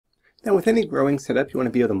Now, with any growing setup, you want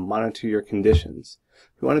to be able to monitor your conditions.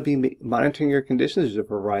 If you want to be monitoring your conditions, there's a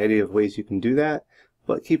variety of ways you can do that,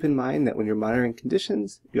 but keep in mind that when you're monitoring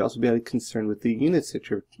conditions, you also be concerned with the units that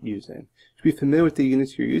you're using. You should be familiar with the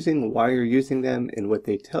units you're using, why you're using them, and what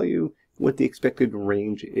they tell you, what the expected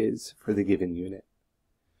range is for the given unit.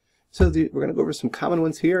 So we're going to go over some common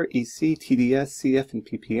ones here: EC, TDS, CF, and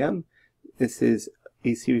ppm. This is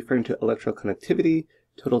EC referring to electrical conductivity,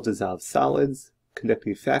 total dissolved solids,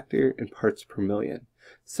 conductivity factor, and parts per million.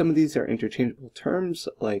 Some of these are interchangeable terms,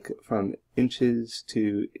 like from inches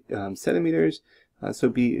to centimeters, so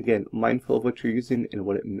be, again, mindful of what you're using and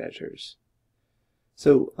what it measures.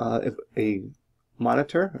 So if a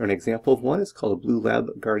monitor, or an example of one, is called a Blue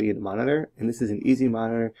Lab Guardian monitor, and this is an easy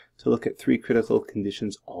monitor to look at 3 critical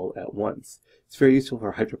conditions all at once. It's very useful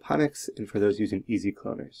for hydroponics and for those using easy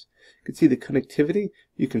cloners. You can see the conductivity.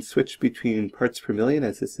 You can switch between parts per million,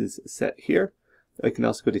 as this is set here. I can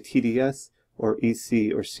also go to TDS or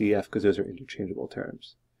EC or CF, because those are interchangeable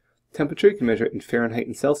terms. Temperature, you can measure it in Fahrenheit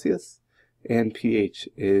and Celsius, and pH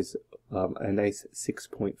is a nice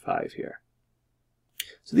 6.5 here.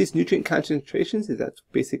 So these nutrient concentrations, that's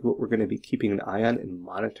basically what we're going to be keeping an eye on and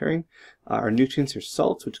monitoring. Our nutrients are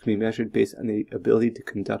salts, which can be measured based on the ability to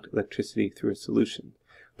conduct electricity through a solution.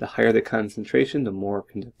 The higher the concentration, the more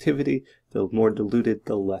conductivity; the more diluted,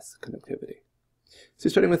 the less conductivity. So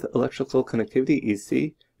starting with electrical conductivity,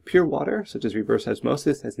 EC, pure water, such as reverse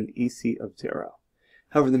osmosis, has an EC of 0.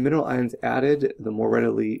 However, the mineral ions added, the more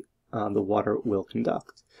readily the water will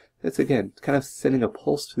conduct. That's, again, kind of sending a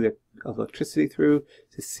pulse of electricity through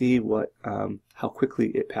to see how quickly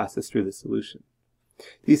it passes through the solution.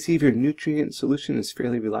 The EC of your nutrient solution is a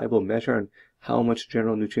fairly reliable measure on how much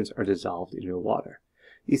general nutrients are dissolved in your water.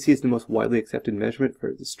 EC is the most widely accepted measurement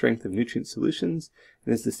for the strength of nutrient solutions,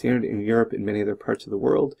 and is the standard in Europe and many other parts of the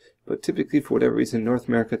world, but typically, for whatever reason, North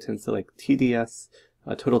America tends to like TDS,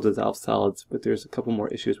 total dissolved solids, but there's a couple more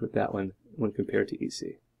issues with that one when compared to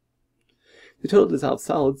EC. The total dissolved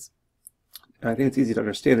solids, I think it's easy to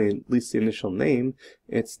understand, at least the initial name.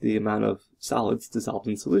 It's the amount of solids dissolved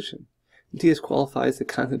in solution. And TS qualifies the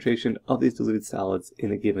concentration of these diluted solids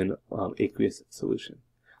in a given aqueous solution.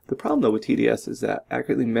 The problem, though, with TDS is that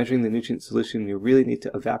accurately measuring the nutrient solution, you really need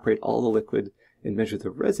to evaporate all the liquid and measure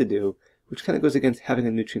the residue, which kind of goes against having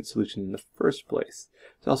a nutrient solution in the first place.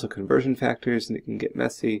 There's also conversion factors, and it can get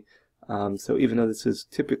messy. So even though this is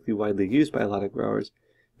typically widely used by a lot of growers,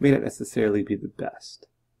 it may not necessarily be the best.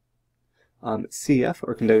 CF,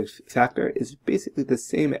 or conductivity factor, is basically the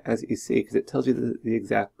same as EC, because it tells you the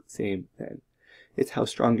exact same thing. It's how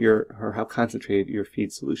strong or how concentrated your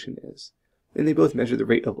feed solution is. And they both measure the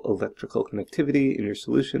rate of electrical conductivity in your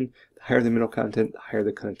solution. The higher the mineral content, the higher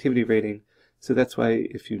the conductivity rating. So that's why,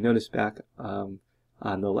 if you notice back on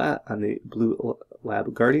the Blue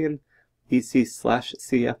Lab Guardian,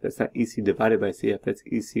 EC/CF, that's not EC divided by CF, that's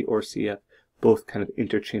EC or CF, both kind of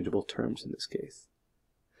interchangeable terms in this case.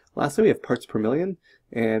 Lastly, we have parts per million,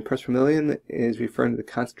 and parts per million is referring to the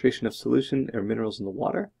concentration of solution or minerals in the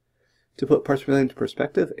water. To put parts per million into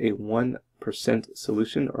perspective, a 1%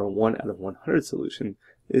 solution, or a 1 out of 100 solution,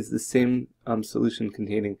 is the same solution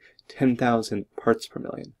containing 10,000 parts per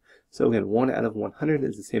million. So again, 1 out of 100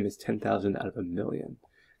 is the same as 10,000 out of a million.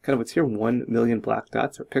 Kind of what's here, 1 million black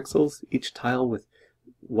dots or pixels. Each tile with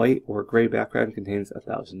white or gray background contains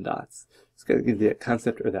 1,000 dots. It's going to give you that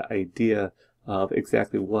concept or that idea of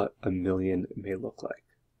exactly what a million may look like.